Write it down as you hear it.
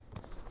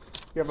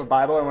If you have a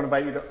Bible, I want to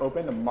invite you to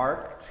open to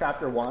Mark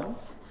chapter 1.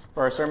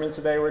 For our sermon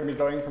today, we're going to be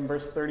going from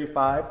verse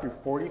 35 through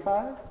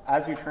 45.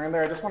 As you turn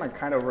there, I just want to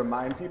kind of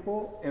remind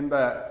people, in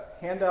the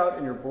handout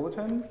in your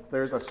bulletins,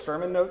 there's a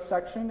sermon notes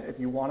section. If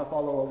you want to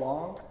follow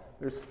along,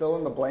 there's fill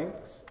in the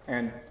blanks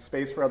and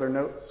space for other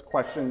notes,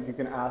 questions you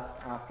can ask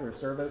after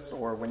service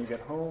or when you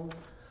get home.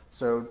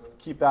 So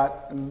keep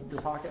that in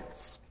your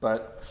pockets.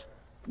 But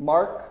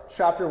Mark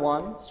chapter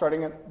 1,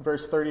 starting at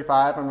verse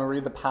 35, I'm going to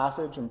read the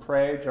passage and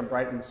pray, jump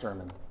right in the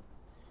sermon.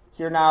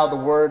 Hear now the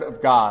word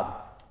of God.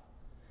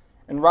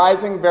 And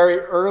rising very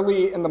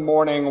early in the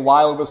morning,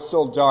 while it was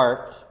still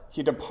dark,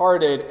 he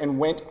departed and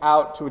went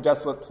out to a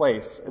desolate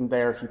place, and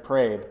there he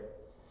prayed.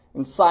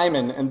 And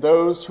Simon and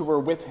those who were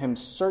with him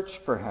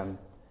searched for him,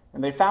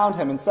 and they found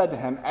him and said to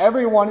him,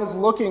 "Everyone is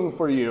looking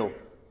for you."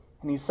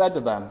 And he said to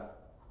them,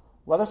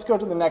 "Let us go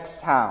to the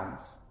next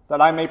towns,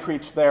 that I may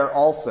preach there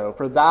also,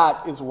 for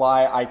that is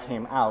why I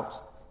came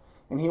out."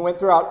 And he went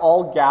throughout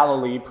all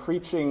Galilee,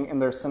 preaching in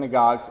their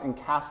synagogues and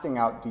casting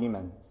out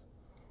demons.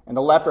 And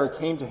a leper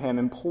came to him,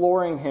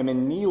 imploring him,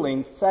 and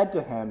kneeling, said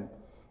to him,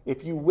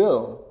 "If you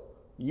will,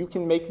 you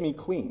can make me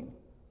clean."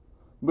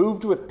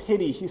 Moved with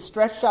pity, he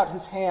stretched out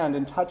his hand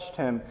and touched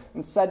him,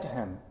 and said to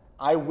him,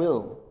 "I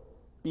will,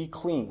 be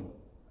clean."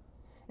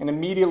 And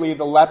immediately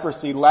the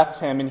leprosy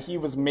left him, and he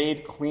was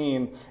made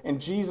clean. And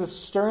Jesus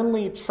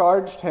sternly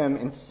charged him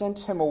and sent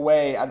him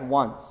away at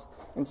once,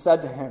 and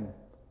said to him,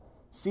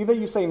 "See that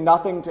you say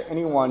nothing to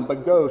anyone,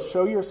 but go,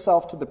 show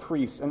yourself to the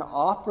priest, and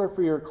offer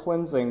for your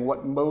cleansing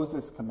what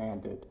Moses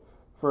commanded,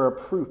 for a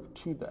proof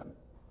to them."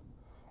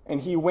 And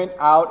he went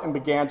out and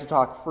began to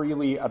talk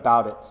freely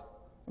about it,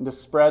 and to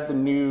spread the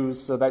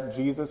news, so that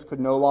Jesus could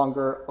no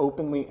longer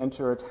openly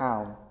enter a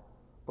town,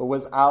 but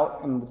was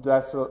out in the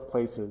desolate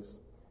places,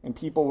 and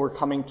people were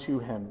coming to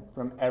him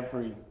from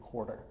every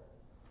quarter.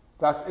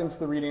 Thus ends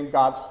the reading of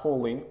God's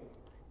holy,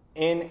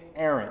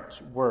 inerrant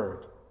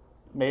word.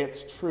 May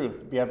its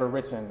truth be ever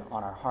written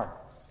on our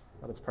hearts.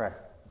 Let us pray.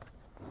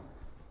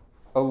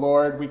 O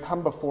Lord, we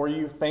come before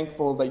you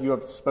thankful that you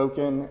have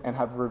spoken and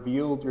have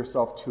revealed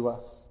yourself to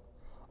us.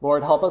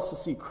 Lord, help us to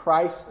see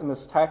Christ in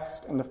this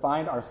text and to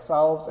find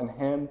ourselves in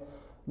him,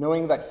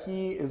 knowing that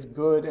he is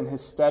good and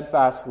his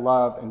steadfast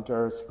love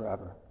endures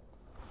forever.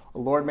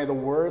 O Lord, may the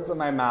words of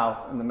my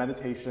mouth and the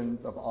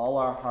meditations of all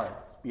our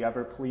hearts be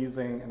ever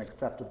pleasing and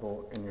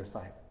acceptable in your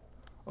sight.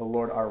 O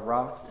Lord, our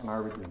rock and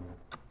our redeemer.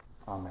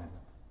 Amen.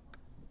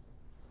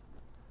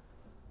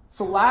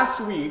 So last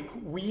week,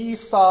 we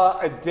saw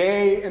a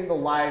day in the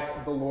life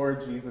of the Lord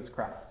Jesus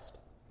Christ.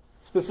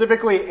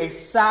 Specifically, a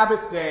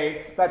Sabbath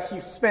day that he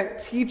spent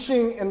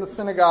teaching in the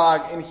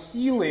synagogue and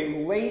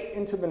healing late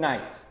into the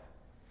night.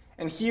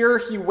 And here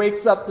he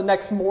wakes up the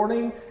next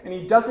morning, and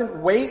he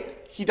doesn't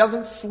wait, he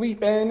doesn't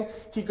sleep in,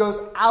 he goes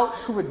out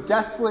to a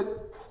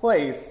desolate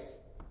place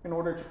in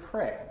order to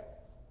pray.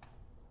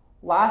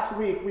 Last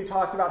week, we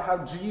talked about how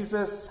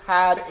Jesus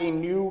had a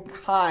new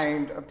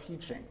kind of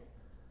teaching.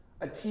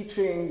 A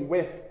teaching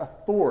with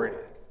authority.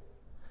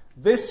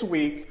 This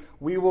week,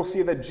 we will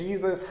see that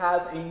Jesus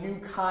has a new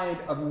kind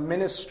of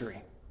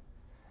ministry.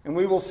 And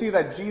we will see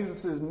that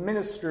Jesus'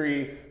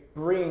 ministry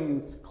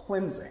brings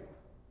cleansing.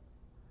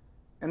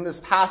 In this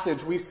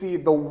passage, we see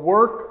the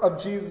work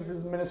of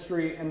Jesus'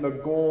 ministry and the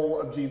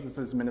goal of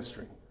Jesus'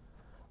 ministry.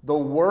 The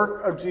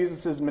work of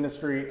Jesus'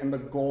 ministry and the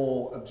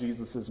goal of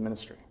Jesus'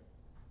 ministry.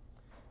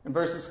 In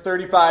verses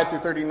 35 through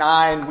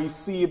 39, we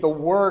see the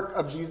work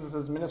of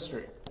Jesus'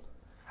 ministry.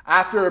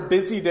 After a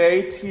busy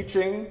day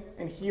teaching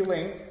and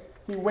healing,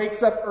 he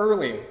wakes up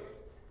early.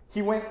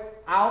 He went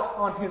out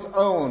on his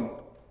own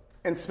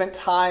and spent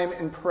time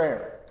in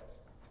prayer.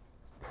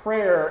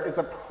 Prayer is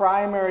a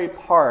primary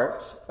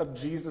part of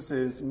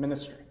Jesus'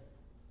 ministry.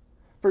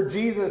 For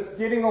Jesus,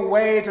 getting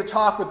away to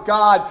talk with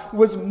God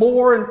was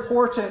more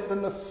important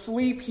than the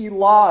sleep he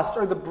lost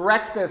or the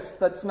breakfast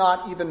that's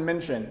not even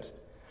mentioned.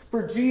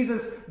 For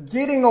Jesus,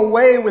 getting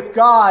away with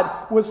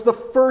God was the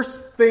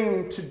first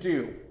thing to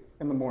do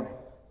in the morning.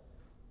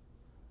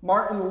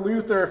 Martin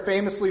Luther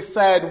famously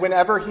said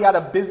whenever he had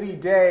a busy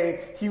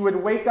day, he would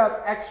wake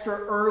up extra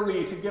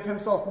early to give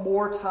himself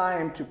more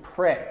time to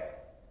pray.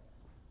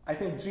 I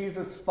think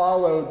Jesus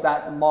followed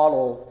that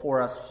model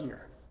for us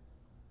here.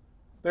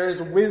 There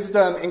is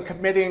wisdom in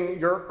committing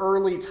your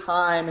early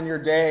time in your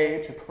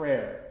day to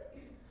prayer.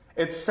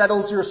 It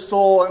settles your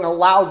soul and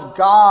allows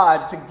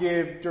God to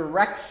give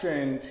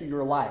direction to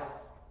your life.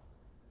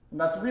 And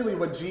that's really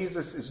what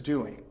Jesus is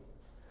doing.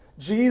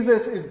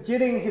 Jesus is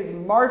getting his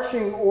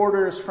marching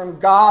orders from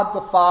God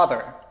the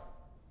Father.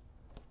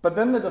 But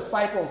then the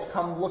disciples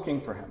come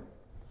looking for him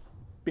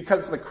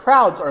because the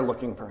crowds are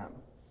looking for him.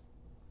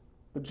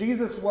 But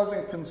Jesus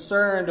wasn't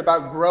concerned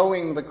about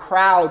growing the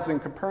crowds in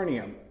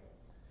Capernaum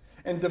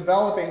and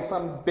developing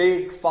some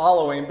big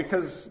following,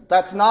 because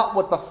that's not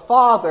what the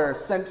Father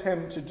sent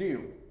him to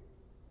do.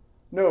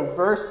 No,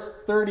 verse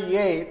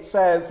 38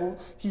 says,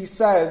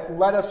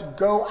 "Let us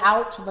go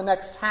out to the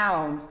next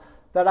towns,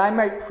 that I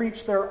might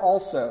preach there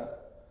also,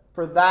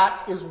 for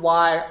that is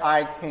why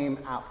I came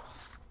out."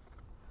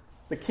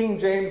 The King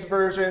James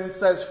Version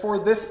says, "For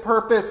this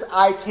purpose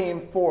I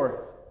came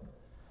forth."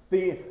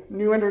 The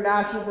New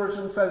International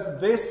Version says,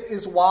 "This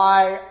is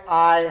why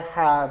I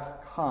have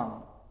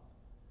come."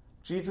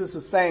 Jesus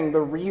is saying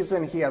the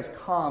reason he has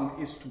come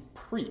is to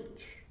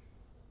preach.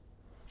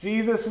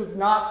 Jesus was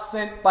not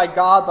sent by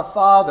God the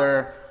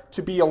Father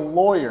to be a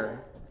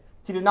lawyer.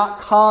 He did not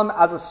come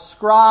as a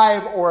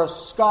scribe or a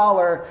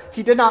scholar.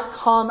 He did not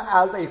come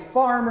as a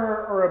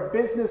farmer or a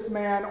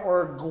businessman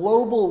or a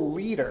global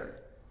leader.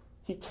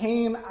 He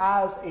came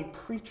as a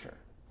preacher.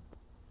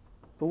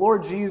 The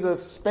Lord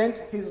Jesus spent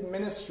his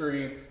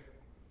ministry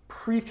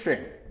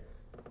preaching.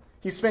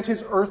 He spent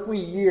his earthly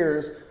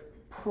years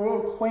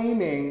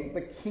proclaiming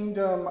the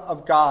kingdom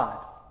of God.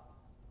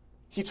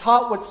 He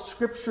taught what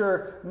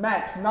Scripture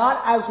meant,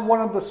 not as one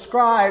of the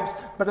scribes,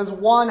 but as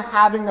one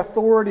having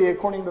authority,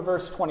 according to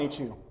verse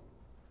 22.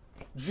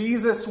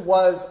 Jesus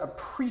was a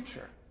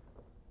preacher,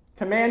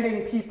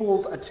 commanding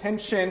people's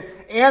attention,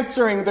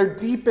 answering their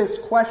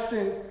deepest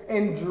questions,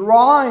 and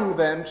drawing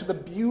them to the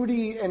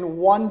beauty and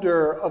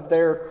wonder of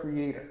their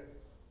Creator,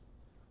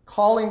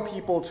 calling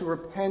people to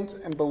repent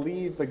and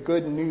believe the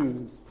good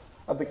news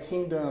of the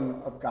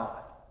kingdom of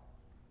God.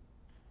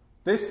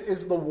 This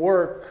is the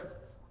work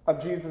of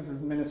Jesus'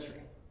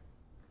 ministry,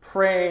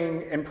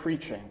 praying and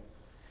preaching.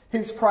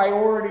 His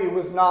priority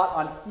was not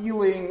on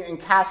healing and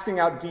casting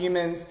out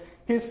demons.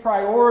 His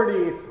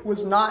priority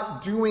was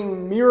not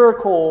doing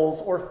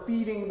miracles or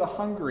feeding the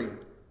hungry.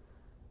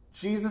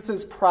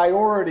 Jesus'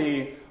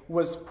 priority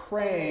was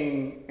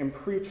praying and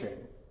preaching.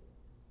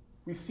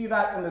 We see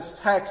that in this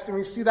text, and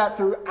we see that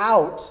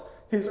throughout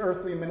his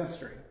earthly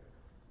ministry.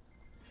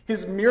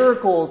 His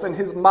miracles and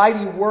his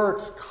mighty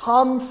works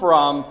come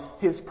from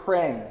his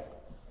praying,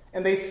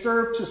 and they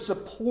serve to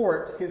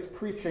support his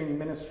preaching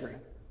ministry.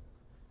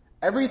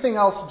 Everything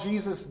else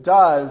Jesus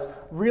does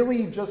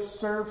really just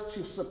serves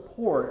to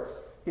support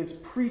his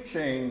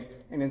preaching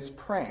and his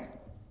praying.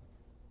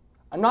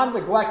 I'm not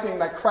neglecting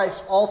that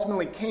Christ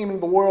ultimately came into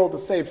the world to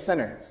save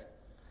sinners,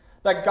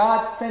 that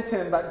God sent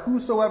him, that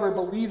whosoever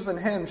believes in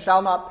him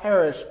shall not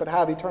perish but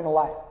have eternal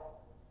life.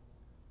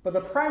 But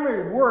the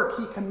primary work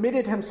he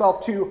committed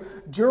himself to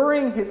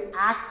during his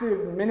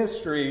active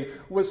ministry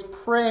was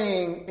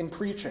praying and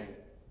preaching.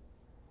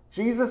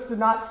 Jesus did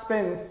not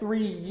spend 3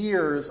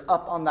 years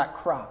up on that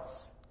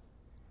cross.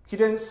 He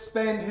didn't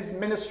spend his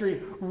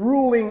ministry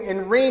ruling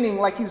and reigning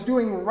like he's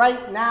doing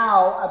right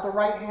now at the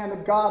right hand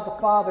of God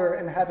the Father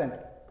in heaven.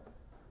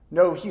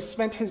 No, he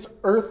spent his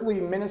earthly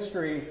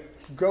ministry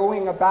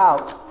going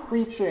about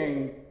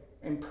preaching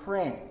and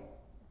praying.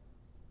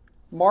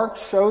 Mark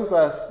shows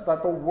us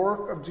that the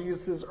work of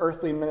Jesus'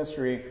 earthly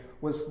ministry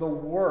was the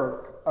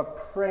work of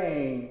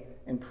praying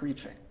and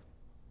preaching.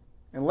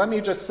 And let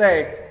me just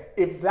say,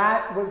 if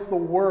that was the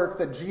work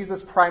that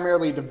Jesus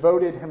primarily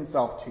devoted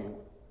himself to,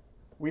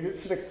 we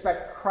should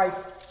expect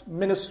Christ's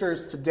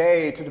ministers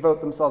today to devote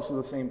themselves to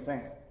the same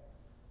thing.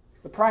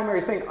 The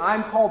primary thing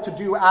I'm called to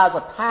do as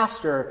a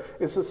pastor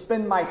is to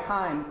spend my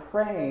time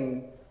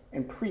praying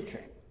and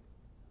preaching,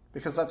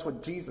 because that's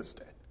what Jesus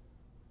did.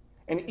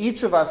 And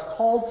each of us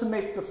called to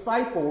make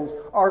disciples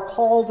are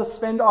called to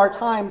spend our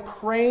time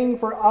praying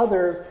for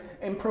others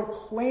and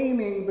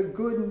proclaiming the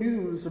good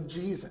news of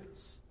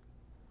Jesus.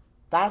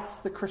 That's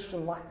the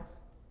Christian life.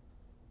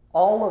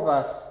 All of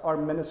us are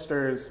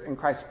ministers in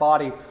Christ's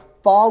body,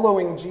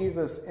 following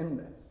Jesus in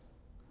this.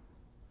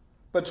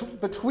 But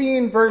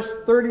between verse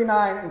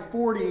 39 and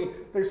 40,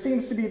 there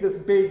seems to be this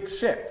big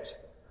shift.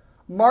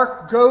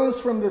 Mark goes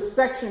from this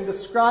section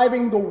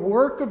describing the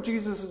work of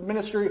Jesus'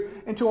 ministry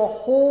into a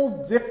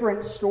whole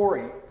different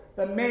story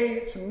that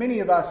may, to many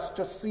of us,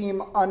 just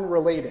seem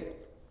unrelated.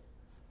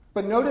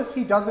 But notice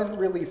he doesn't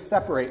really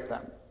separate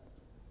them.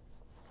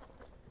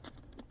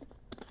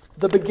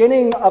 The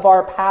beginning of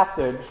our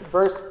passage,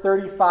 verse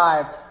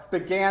 35,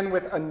 began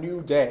with a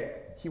new day.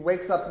 He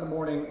wakes up in the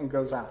morning and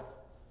goes out.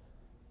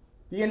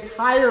 The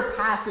entire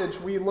passage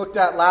we looked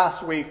at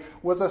last week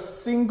was a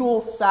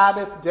single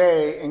Sabbath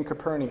day in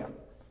Capernaum.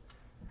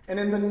 And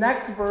in the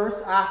next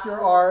verse after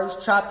ours,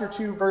 chapter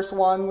 2, verse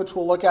 1, which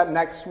we'll look at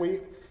next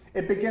week,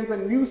 it begins a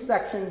new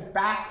section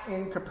back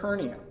in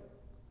Capernaum.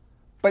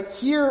 But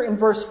here in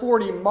verse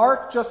 40,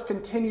 Mark just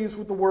continues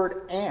with the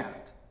word "and."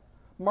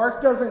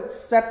 Mark doesn't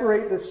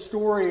separate this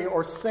story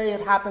or say it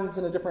happens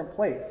in a different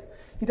place.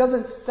 He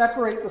doesn't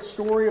separate the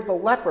story of the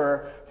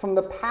leper from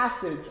the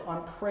passage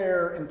on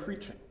prayer and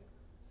preaching.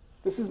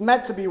 This is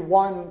meant to be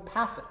one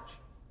passage.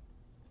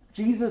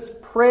 Jesus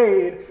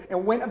prayed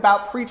and went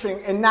about preaching,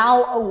 and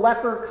now a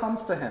leper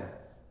comes to him.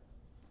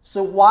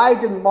 So why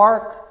did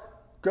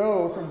Mark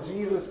go from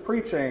Jesus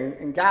preaching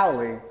in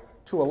Galilee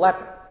to a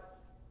leper?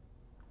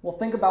 Well,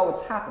 think about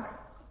what's happening.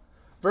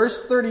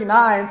 Verse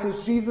 39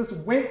 says Jesus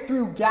went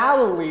through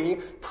Galilee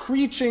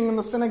preaching in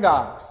the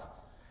synagogues.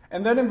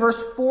 And then in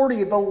verse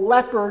 40, the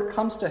leper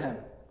comes to him.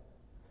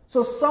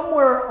 So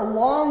somewhere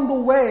along the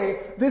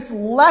way, this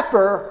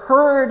leper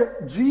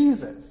heard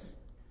Jesus.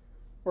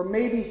 Or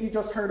maybe he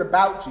just heard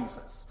about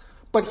Jesus.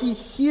 But he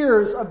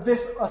hears of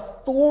this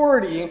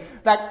authority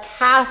that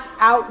casts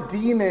out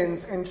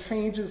demons and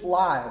changes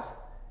lives.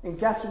 And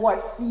guess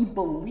what? He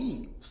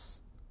believes.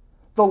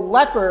 The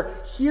leper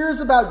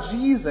hears about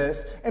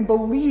Jesus and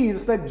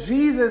believes that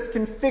Jesus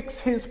can fix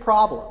his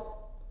problem.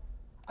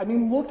 I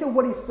mean, look at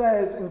what he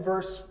says in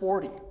verse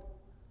 40.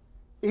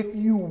 If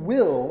you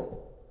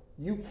will,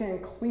 you can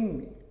clean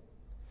me.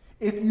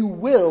 If you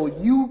will,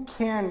 you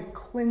can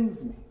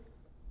cleanse me.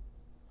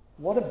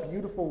 What a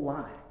beautiful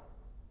line.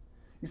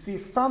 You see,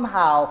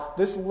 somehow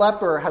this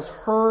leper has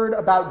heard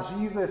about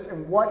Jesus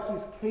and what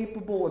he's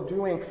capable of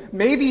doing.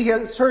 Maybe he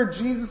has heard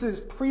Jesus'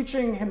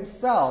 preaching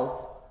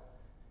himself,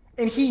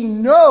 and he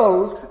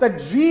knows that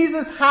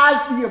Jesus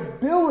has the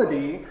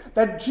ability,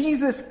 that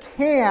Jesus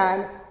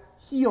can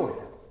heal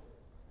him,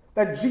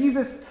 that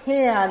Jesus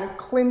can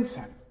cleanse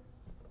him.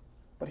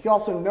 But he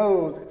also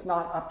knows it's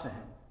not up to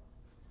him.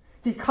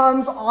 He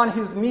comes on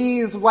his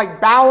knees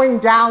like bowing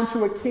down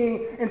to a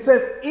king and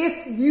says,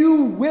 if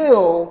you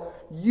will,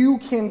 you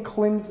can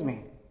cleanse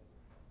me.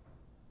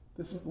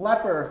 This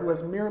leper who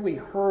has merely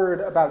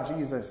heard about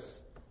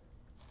Jesus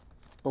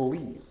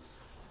believes.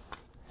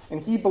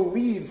 And he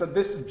believes that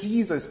this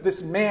Jesus,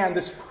 this man,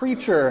 this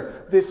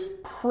preacher, this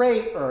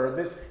prayer,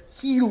 this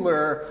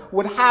healer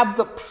would have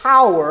the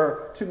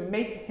power to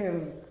make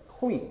him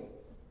clean.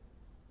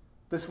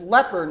 This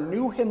leper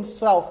knew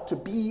himself to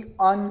be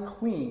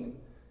unclean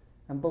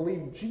and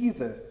believed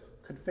Jesus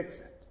could fix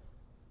it.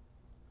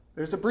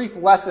 There's a brief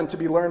lesson to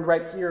be learned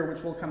right here,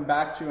 which we'll come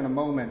back to in a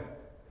moment.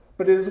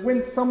 But it is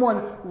when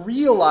someone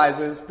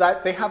realizes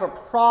that they have a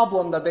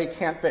problem that they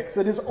can't fix.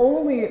 It is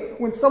only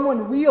when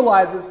someone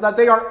realizes that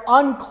they are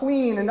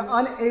unclean and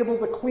unable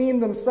to clean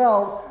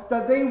themselves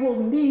that they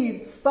will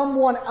need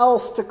someone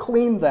else to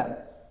clean them.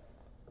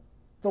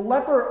 The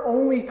leper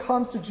only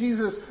comes to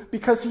Jesus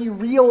because he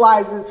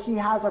realizes he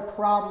has a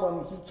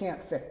problem he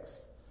can't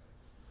fix.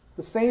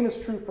 The same is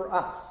true for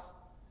us.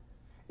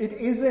 It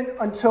isn't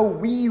until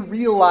we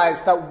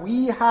realize that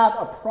we have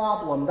a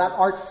problem, that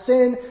our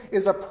sin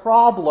is a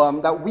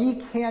problem that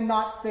we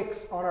cannot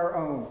fix on our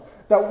own,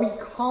 that we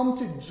come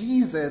to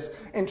Jesus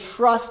and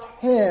trust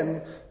him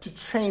to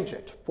change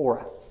it for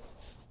us.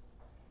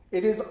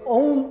 It is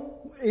only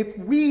if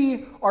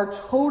we are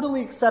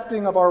totally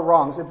accepting of our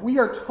wrongs, if we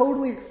are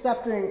totally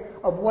accepting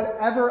of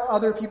whatever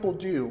other people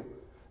do,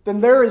 then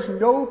there is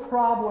no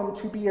problem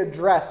to be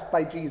addressed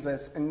by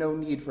Jesus and no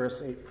need for a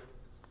Savior.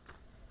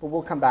 But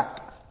we'll come back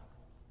to that.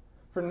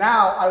 For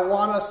now, I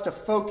want us to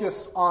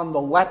focus on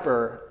the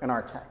leper in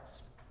our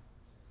text.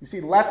 You see,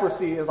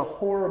 leprosy is a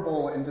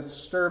horrible and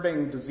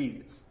disturbing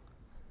disease.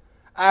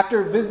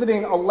 After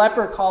visiting a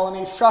leper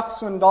colony, Chuck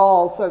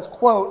Swindoll says,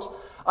 quote,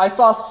 I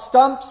saw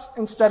stumps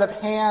instead of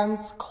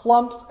hands,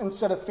 clumps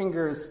instead of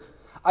fingers.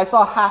 I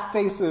saw half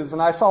faces,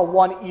 and I saw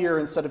one ear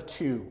instead of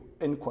two,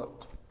 end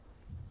quote.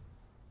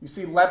 You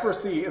see,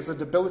 leprosy is a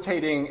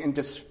debilitating and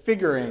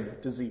disfiguring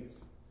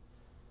disease.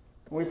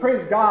 And we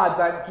praise God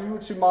that due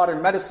to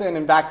modern medicine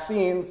and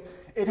vaccines,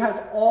 it has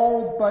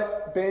all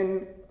but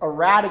been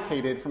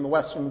eradicated from the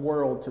Western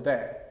world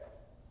today.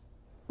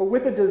 But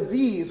with a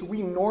disease,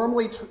 we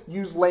normally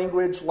use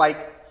language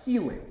like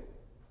healing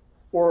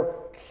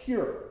or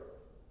cure.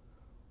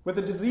 With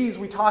a disease,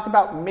 we talk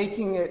about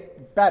making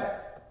it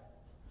better.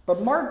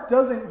 But Mark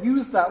doesn't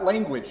use that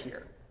language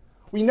here.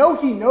 We know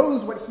he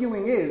knows what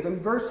healing is. In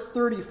verse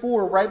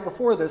 34, right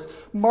before this,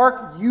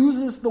 Mark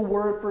uses the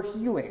word for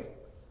healing.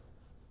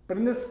 But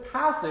in this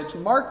passage,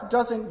 Mark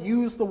doesn't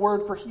use the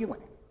word for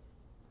healing.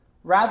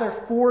 Rather,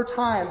 4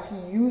 times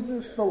he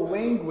uses the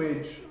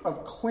language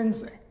of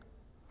cleansing.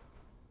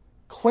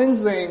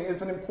 Cleansing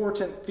is an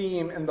important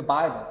theme in the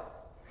Bible.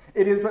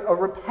 It is a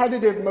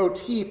repetitive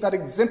motif that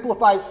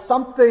exemplifies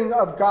something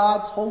of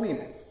God's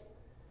holiness.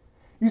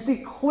 You see,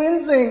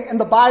 cleansing in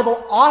the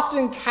Bible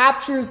often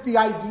captures the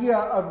idea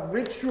of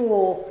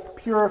ritual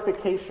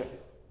purification.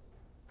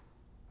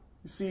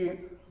 You see,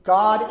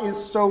 God is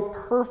so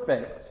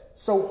perfect,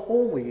 so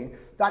holy,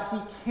 that he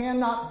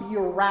cannot be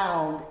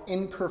around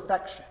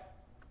imperfection.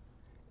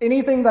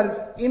 Anything that is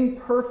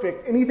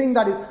imperfect, anything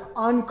that is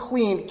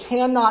unclean,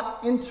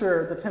 cannot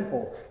enter the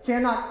temple,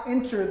 cannot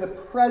enter the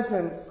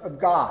presence of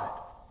God.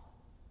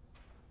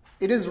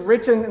 It is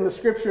written in the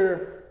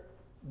scripture,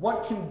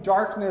 what can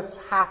darkness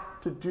have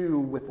to do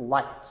with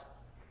light?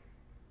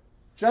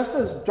 Just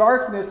as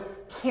darkness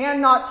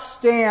cannot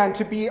stand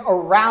to be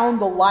around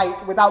the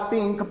light without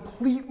being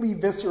completely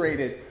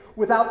eviscerated,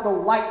 without the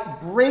light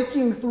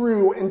breaking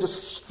through and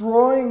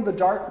destroying the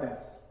darkness,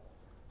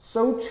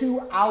 so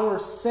too our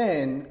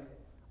sin,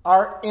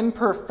 our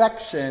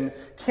imperfection,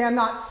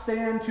 cannot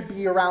stand to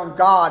be around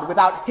God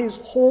without his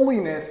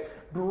holiness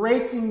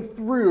breaking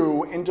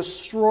through and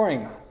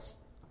destroying us.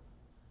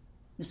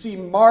 You see,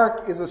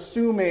 Mark is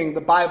assuming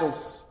the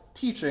Bible's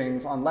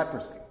teachings on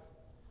leprosy.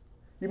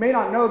 You may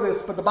not know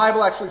this, but the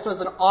Bible actually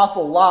says an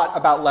awful lot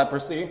about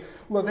leprosy.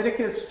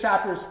 Leviticus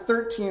chapters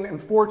 13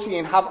 and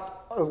 14 have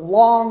a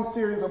long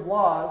series of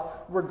laws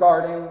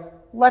regarding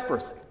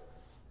leprosy.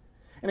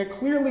 And it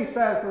clearly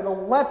says that a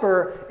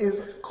leper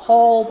is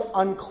called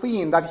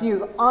unclean, that he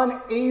is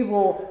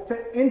unable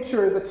to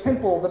enter the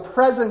temple, the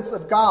presence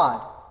of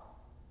God.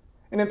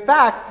 And in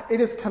fact, it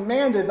is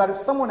commanded that if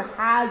someone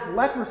has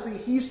leprosy,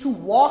 he's to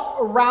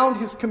walk around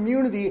his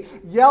community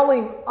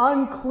yelling,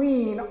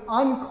 "Unclean,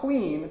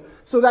 unclean,"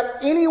 so that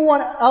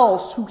anyone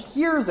else who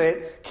hears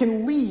it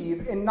can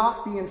leave and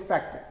not be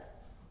infected.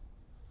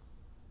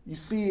 You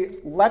see,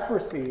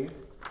 leprosy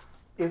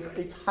is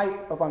a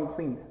type of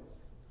uncleanness.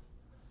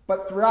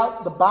 But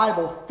throughout the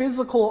Bible,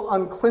 physical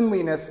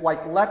uncleanliness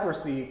like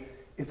leprosy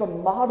is a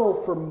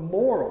model for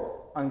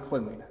moral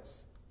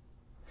uncleanliness.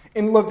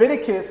 In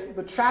Leviticus,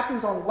 the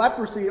chapters on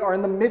leprosy are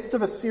in the midst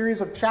of a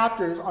series of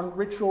chapters on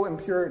ritual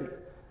impurity.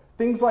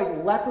 Things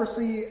like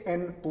leprosy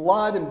and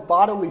blood and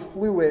bodily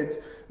fluids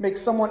make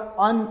someone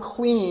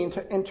unclean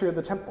to enter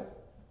the temple.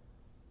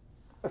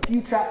 A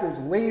few chapters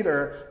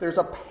later, there's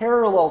a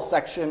parallel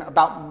section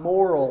about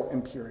moral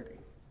impurity.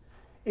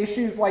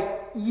 Issues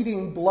like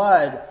eating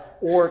blood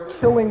or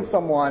killing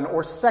someone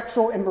or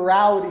sexual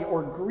immorality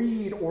or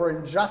greed or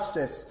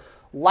injustice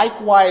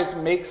likewise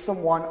make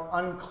someone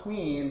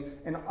unclean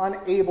and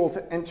unable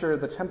to enter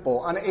the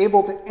temple,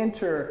 unable to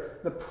enter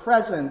the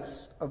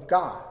presence of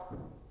God.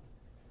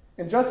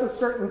 And just as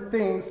certain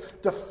things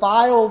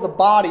defile the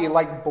body,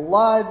 like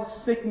blood,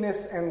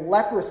 sickness, and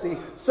leprosy,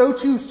 so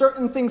too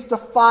certain things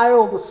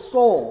defile the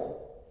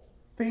soul,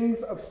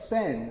 things of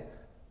sin,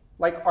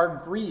 like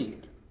our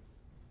greed,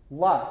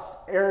 lust,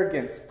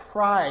 arrogance,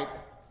 pride.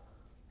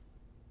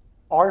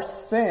 Our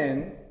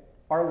sin,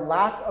 our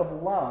lack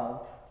of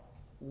love,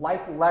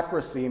 like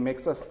leprosy,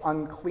 makes us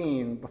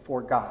unclean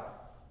before God,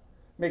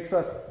 makes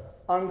us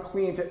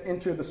unclean to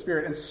enter the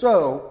Spirit. And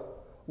so,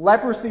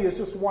 leprosy is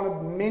just one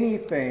of many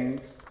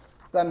things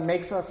that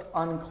makes us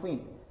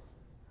unclean.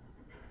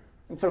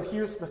 And so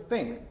here's the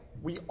thing.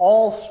 We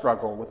all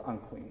struggle with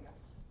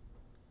uncleanness.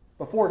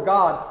 Before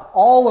God,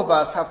 all of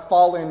us have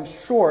fallen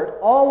short.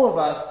 All of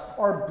us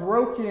are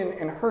broken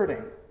and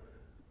hurting.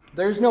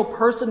 There's no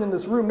person in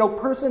this room, no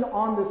person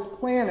on this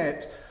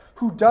planet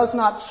who does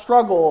not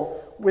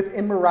struggle with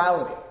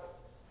immorality,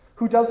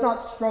 who does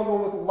not struggle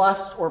with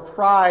lust or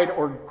pride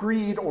or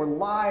greed or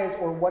lies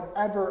or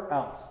whatever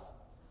else.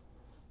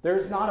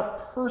 There's not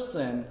a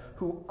person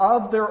who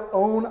of their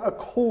own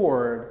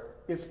accord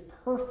is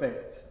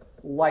perfect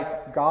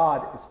like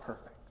God is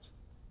perfect.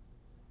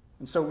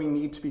 And so we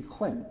need to be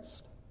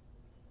cleansed.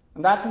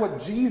 And that's what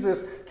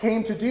Jesus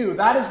came to do.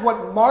 That is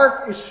what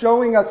Mark is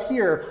showing us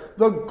here.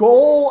 The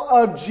goal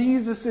of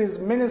Jesus'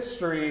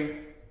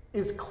 ministry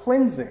is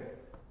cleansing,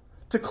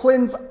 to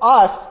cleanse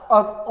us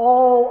of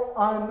all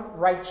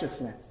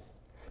unrighteousness,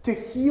 to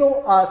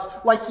heal us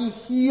like he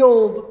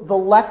healed the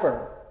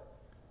leper.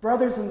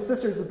 Brothers and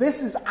sisters,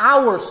 this is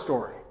our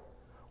story.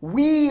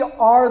 We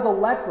are the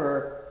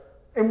leper,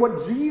 and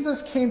what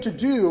Jesus came to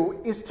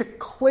do is to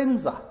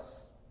cleanse us.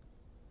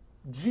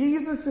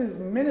 Jesus'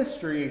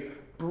 ministry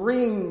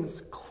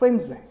brings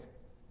cleansing.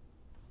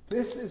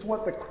 This is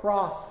what the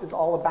cross is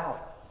all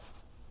about.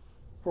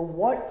 For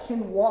what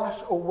can wash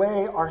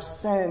away our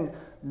sin?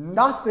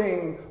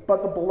 Nothing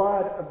but the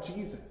blood of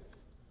Jesus.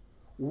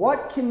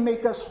 What can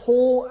make us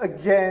whole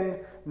again?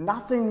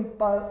 Nothing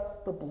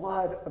but the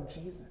blood of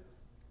Jesus.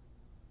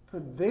 For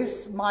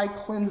this my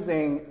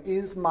cleansing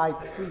is my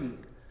plea.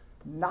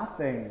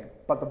 Nothing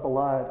but the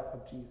blood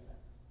of Jesus.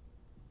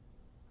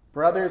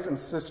 Brothers and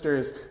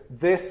sisters,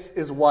 this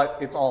is what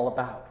it's all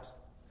about.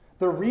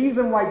 The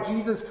reason why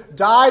Jesus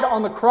died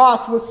on the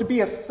cross was to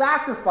be a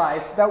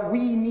sacrifice that we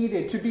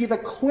needed, to be the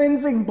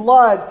cleansing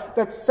blood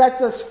that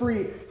sets us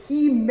free.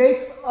 He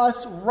makes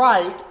us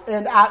right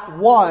and at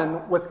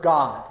one with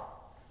God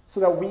so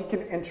that we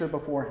can enter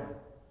before him.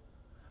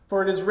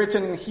 For it is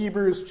written in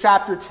Hebrews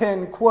chapter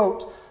 10,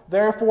 quote,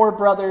 "Therefore,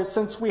 brothers,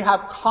 since we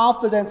have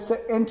confidence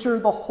to enter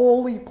the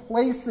holy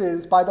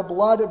places by the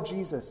blood of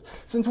Jesus,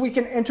 since we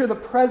can enter the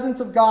presence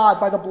of God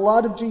by the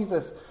blood of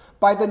Jesus,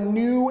 by the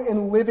new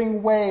and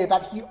living way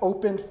that he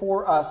opened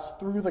for us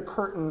through the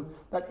curtain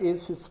that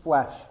is his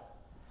flesh.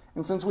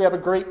 And since we have a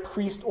great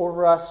priest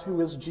over us who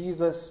is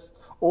Jesus,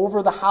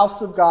 over the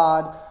house of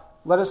God,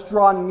 let us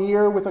draw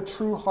near with a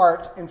true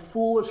heart and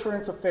full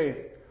assurance of faith,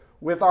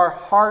 with our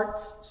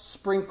hearts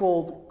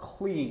sprinkled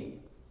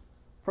clean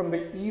from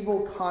the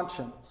evil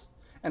conscience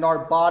and our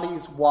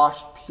bodies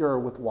washed pure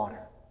with water."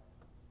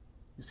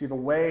 You see, the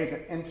way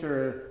to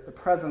enter the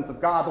presence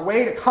of God, the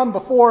way to come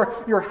before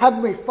your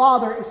heavenly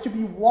Father is to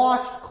be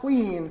washed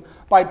clean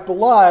by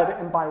blood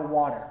and by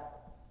water.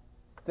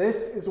 This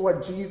is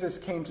what Jesus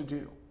came to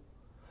do.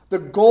 The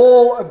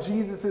goal of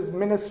Jesus'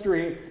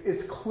 ministry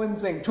is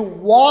cleansing, to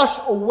wash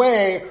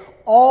away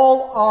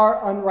all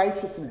our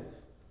unrighteousness.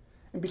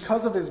 And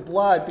because of his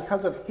blood,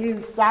 because of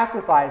his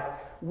sacrifice,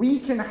 we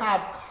can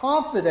have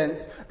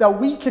confidence that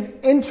we can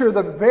enter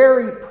the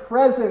very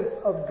presence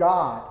of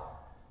God,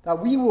 that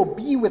we will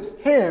be with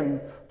him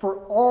for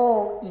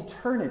all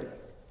eternity.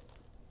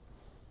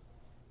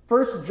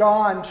 1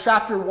 John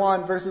chapter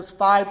 1, verses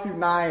 5 through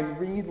 9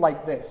 read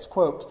like this,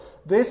 quote,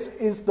 "This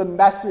is the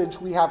message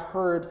we have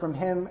heard from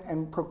him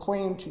and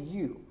proclaimed to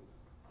you,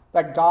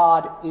 that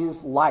God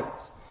is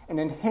light, and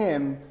in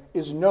him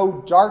is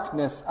no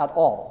darkness at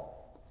all.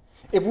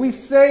 If we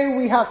say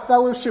we have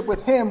fellowship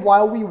with him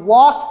while we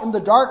walk in the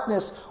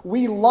darkness,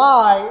 we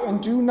lie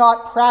and do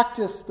not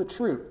practice the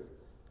truth.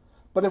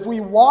 But if we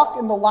walk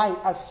in the light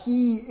as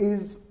he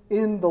is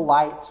in the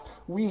light,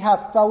 we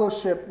have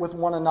fellowship with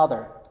one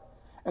another.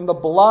 And the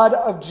blood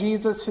of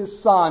Jesus,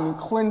 his Son,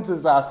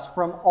 cleanses us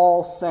from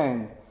all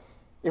sin.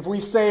 If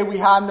we say we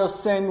have no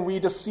sin, we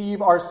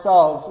deceive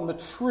ourselves, and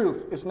the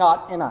truth is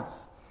not in us.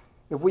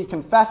 If we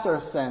confess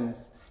our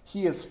sins,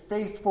 he is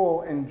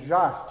faithful and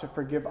just to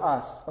forgive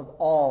us of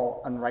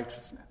all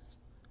unrighteousness.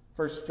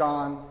 1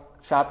 John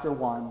chapter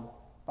 1,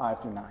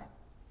 5-9.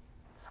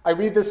 I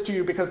read this to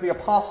you because the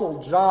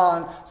Apostle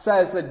John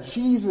says that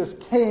Jesus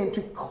came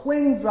to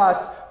cleanse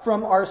us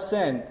from our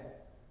sin.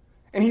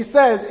 And he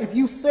says, if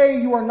you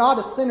say you are not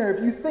a sinner,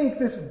 if you think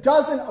this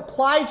doesn't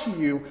apply to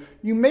you,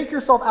 you make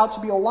yourself out to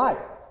be a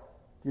liar.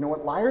 You know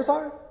what liars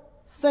are?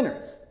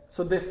 Sinners.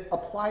 So this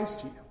applies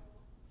to you.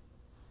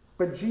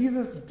 But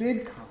Jesus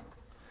did come.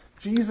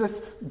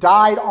 Jesus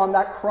died on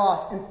that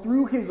cross, and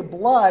through his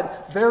blood,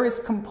 there is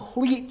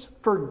complete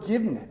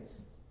forgiveness.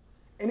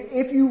 And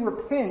if you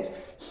repent,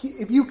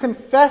 if you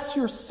confess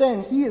your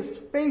sin, he is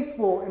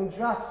faithful and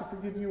just to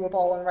forgive you of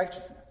all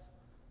unrighteousness.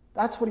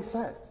 That's what he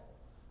says.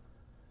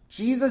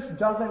 Jesus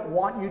doesn't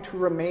want you to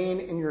remain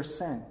in your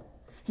sin.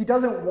 He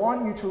doesn't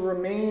want you to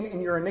remain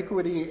in your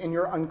iniquity and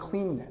your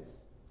uncleanness.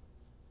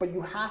 But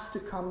you have to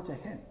come to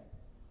him.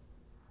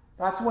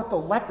 That's what the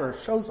leper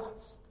shows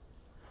us.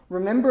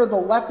 Remember, the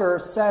leper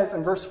says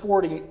in verse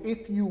 40,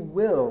 if you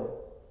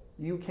will,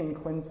 you can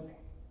cleanse me.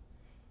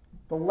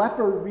 The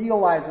leper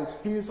realizes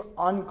his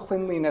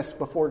uncleanliness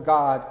before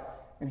God,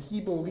 and he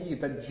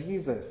believed that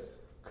Jesus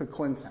could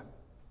cleanse him.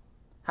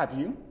 Have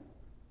you?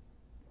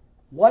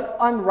 What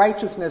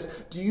unrighteousness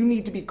do you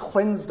need to be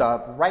cleansed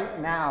of right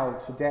now,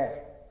 today?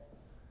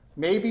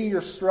 Maybe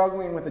you're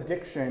struggling with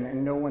addiction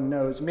and no one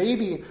knows.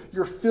 Maybe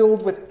you're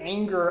filled with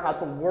anger at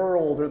the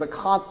world or the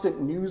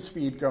constant news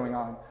feed going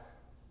on.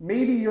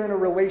 Maybe you're in a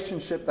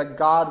relationship that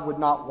God would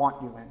not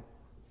want you in.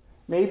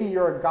 Maybe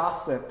you're a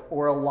gossip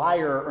or a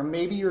liar, or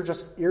maybe you're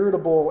just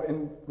irritable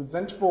and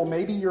resentful.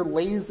 Maybe you're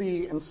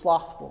lazy and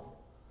slothful.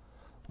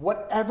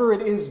 Whatever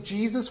it is,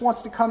 Jesus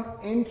wants to come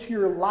into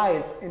your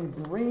life and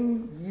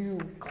bring you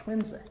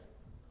cleansing.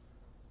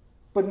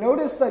 But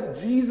notice that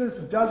Jesus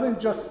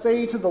doesn't just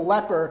say to the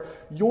leper,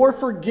 you're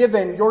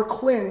forgiven, you're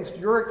cleansed,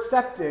 you're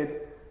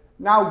accepted.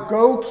 Now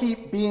go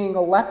keep being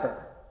a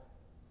leper.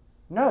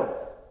 No.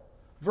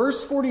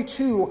 Verse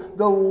 42,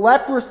 the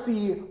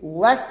leprosy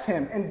left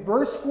him. In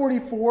verse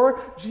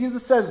 44,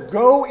 Jesus says,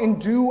 go and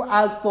do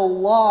as the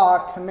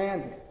law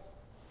commanded.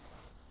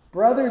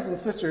 Brothers and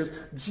sisters,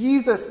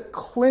 Jesus'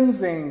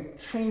 cleansing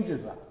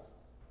changes us.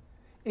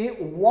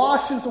 It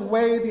washes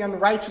away the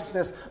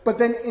unrighteousness, but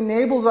then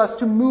enables us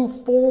to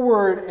move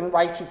forward in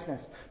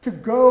righteousness, to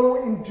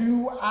go and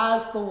do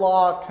as the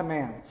law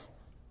commands.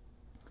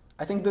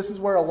 I think this is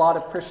where a lot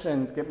of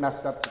Christians get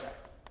messed up today.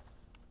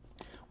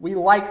 We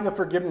like the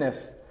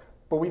forgiveness,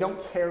 but we don't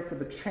care for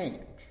the change.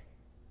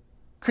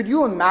 Could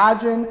you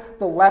imagine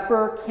the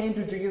leper came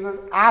to Jesus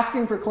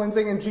asking for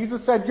cleansing, and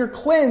Jesus said, you're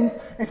cleansed,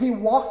 and he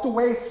walked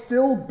away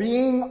still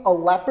being a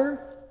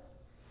leper?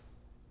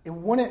 It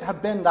wouldn't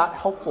have been that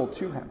helpful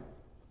to him.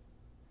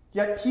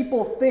 Yet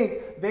people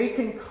think they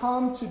can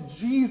come to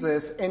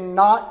Jesus and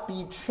not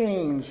be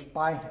changed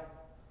by him.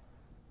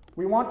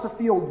 We want to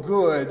feel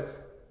good,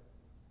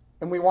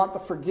 and we want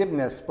the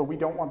forgiveness, but we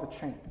don't want the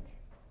change.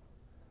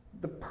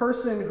 The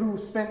person who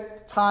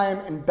spent time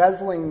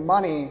embezzling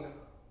money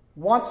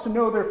wants to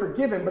know they're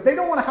forgiven, but they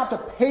don't want to have to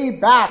pay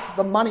back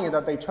the money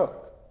that they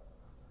took.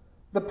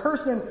 The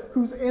person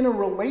who's in a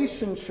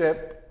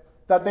relationship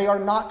that they are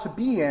not to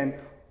be in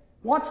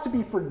wants to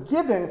be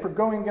forgiven for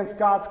going against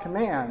God's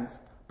commands,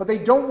 but they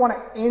don't want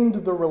to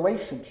end the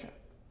relationship.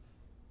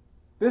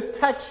 This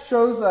text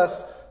shows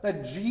us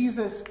that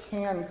Jesus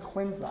can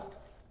cleanse us,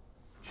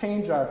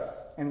 change us,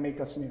 and make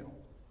us new.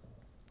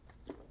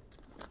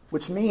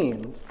 Which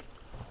means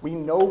we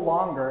no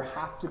longer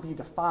have to be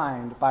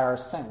defined by our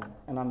sin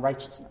and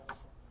unrighteousness.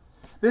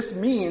 This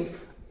means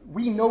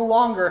we no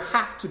longer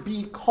have to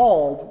be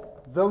called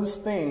those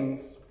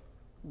things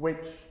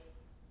which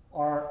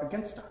are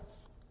against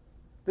us.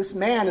 This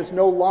man is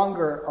no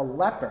longer a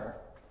leper,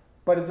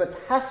 but is a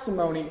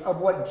testimony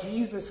of what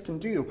Jesus can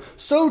do.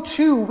 So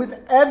too with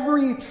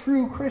every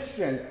true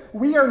Christian.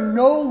 We are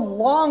no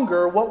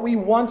longer what we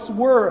once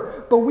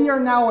were, but we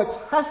are now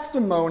a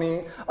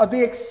testimony of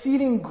the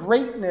exceeding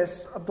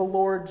greatness of the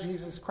Lord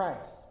Jesus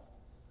Christ.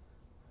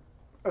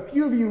 A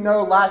few of you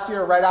know last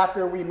year, right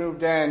after we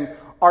moved in,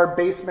 our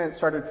basement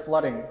started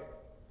flooding.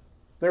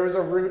 There was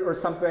a root or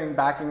something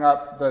backing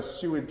up the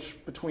sewage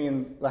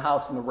between the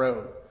house and the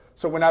road.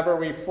 So whenever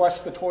we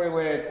flushed the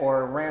toilet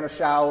or ran a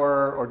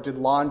shower or did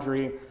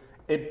laundry,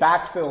 it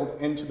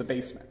backfilled into the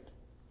basement.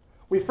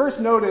 We first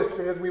noticed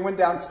because we went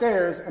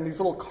downstairs and these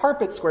little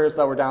carpet squares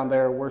that were down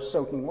there were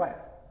soaking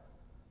wet.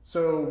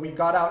 So we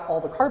got out all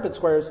the carpet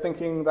squares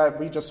thinking that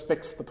we just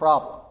fixed the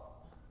problem.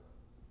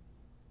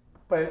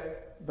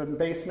 But the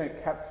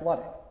basement kept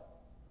flooding.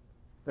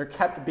 There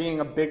kept being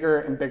a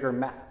bigger and bigger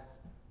mess.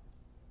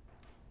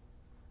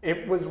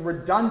 It was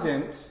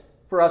redundant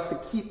for us to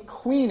keep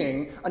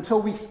cleaning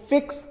until we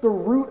fixed the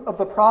root of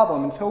the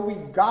problem, until we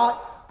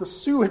got the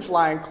sewage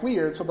line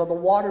cleared so that the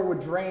water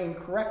would drain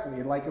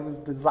correctly like it was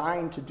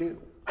designed to do.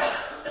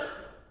 The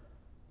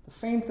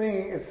same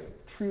thing is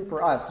true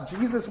for us.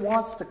 Jesus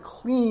wants to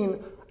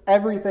clean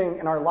everything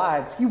in our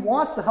lives. He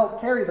wants to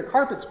help carry the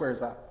carpet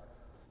squares up,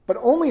 but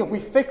only if we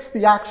fix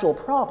the actual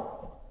problem.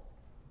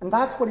 And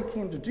that's what he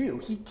came to do.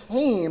 He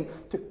came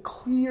to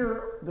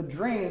clear the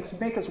drains, to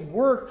make us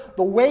work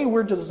the way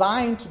we're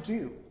designed to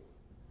do.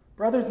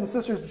 Brothers and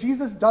sisters,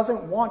 Jesus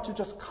doesn't want to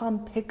just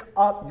come pick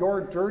up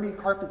your dirty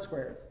carpet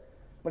squares,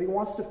 but he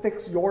wants to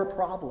fix your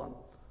problem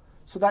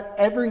so that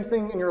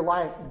everything in your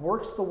life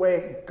works the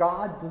way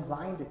God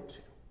designed it to,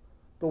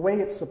 the way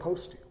it's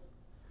supposed to.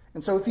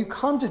 And so if you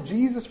come to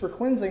Jesus for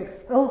cleansing,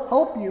 he'll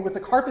help you with the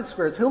carpet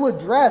squares. He'll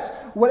address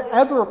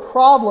whatever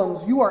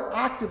problems you are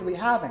actively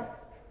having,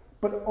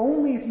 but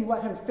only if you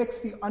let him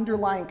fix the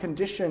underlying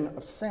condition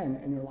of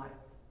sin in your life.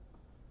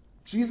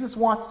 Jesus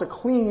wants to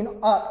clean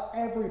up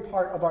every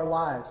part of our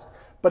lives,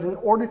 but in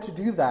order to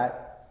do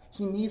that,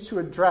 he needs to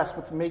address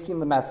what's making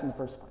the mess in the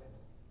first place.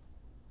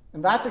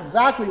 And that's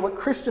exactly what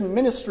Christian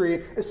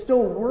ministry is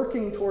still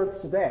working towards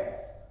today.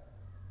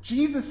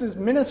 Jesus'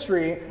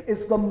 ministry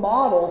is the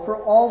model for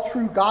all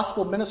true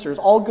gospel ministers,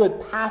 all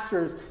good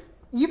pastors,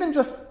 even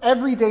just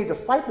everyday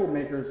disciple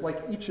makers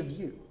like each of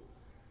you.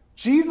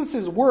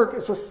 Jesus' work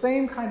is the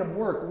same kind of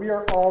work we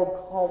are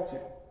all called to.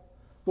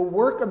 The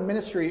work of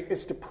ministry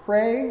is to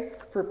pray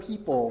for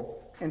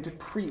people and to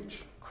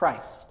preach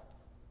Christ.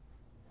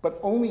 But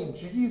only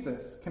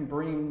Jesus can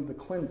bring the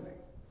cleansing.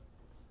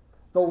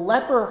 The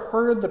leper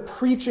heard the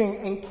preaching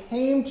and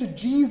came to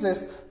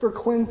Jesus for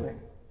cleansing.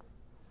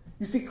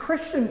 You see,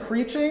 Christian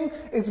preaching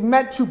is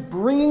meant to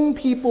bring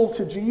people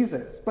to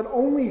Jesus, but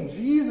only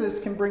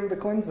Jesus can bring the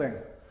cleansing.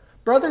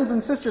 Brothers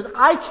and sisters,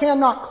 I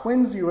cannot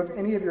cleanse you of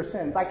any of your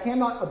sins. I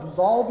cannot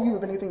absolve you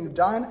of anything you've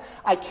done.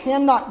 I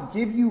cannot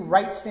give you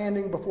right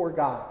standing before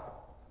God.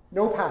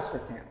 No pastor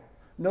can.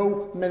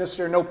 No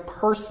minister, no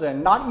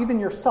person, not even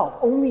yourself.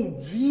 Only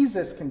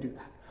Jesus can do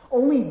that.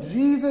 Only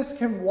Jesus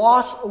can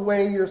wash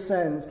away your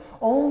sins.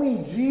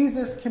 Only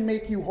Jesus can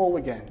make you whole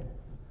again.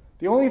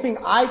 The only thing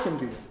I can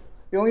do,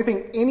 the only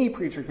thing any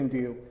preacher can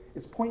do,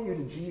 is point you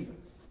to Jesus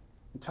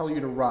and tell you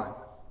to run.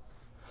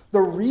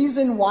 The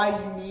reason why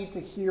you need to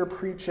hear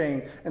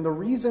preaching and the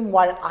reason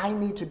why I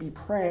need to be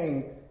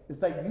praying is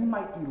that you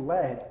might be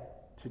led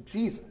to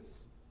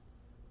Jesus.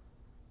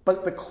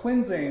 But the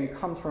cleansing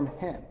comes from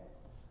him.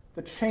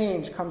 The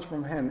change comes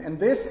from him. And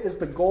this is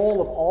the goal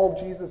of all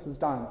Jesus has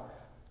done,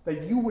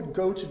 that you would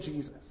go to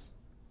Jesus.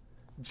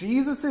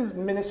 Jesus'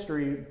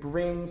 ministry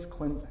brings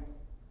cleansing.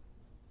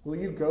 Will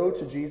you go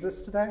to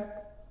Jesus today?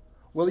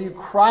 Will you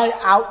cry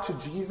out to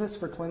Jesus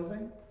for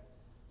cleansing?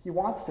 He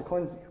wants to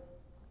cleanse you.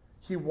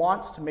 He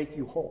wants to make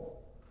you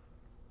whole.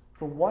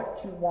 For what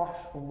can wash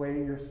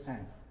away your sin?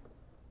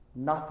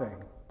 Nothing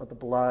but the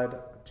blood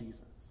of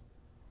Jesus.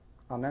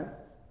 Amen?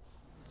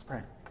 Let's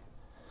pray.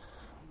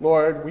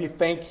 Lord, we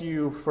thank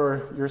you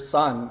for your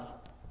Son,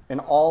 an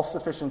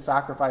all-sufficient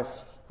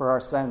sacrifice for our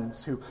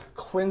sins, who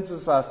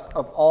cleanses us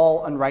of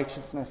all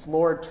unrighteousness.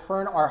 Lord,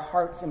 turn our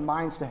hearts and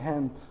minds to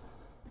him.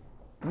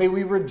 May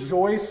we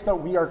rejoice that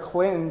we are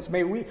cleansed.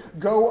 May we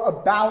go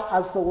about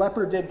as the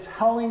leper did,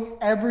 telling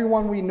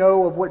everyone we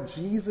know of what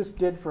Jesus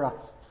did for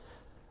us.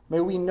 May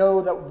we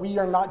know that we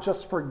are not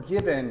just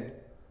forgiven,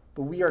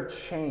 but we are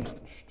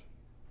changed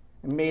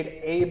and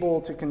made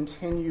able to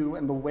continue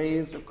in the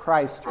ways of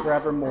Christ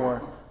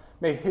forevermore.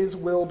 May his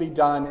will be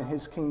done and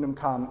his kingdom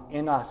come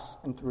in us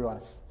and through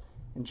us.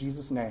 In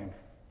Jesus' name,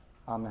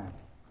 amen.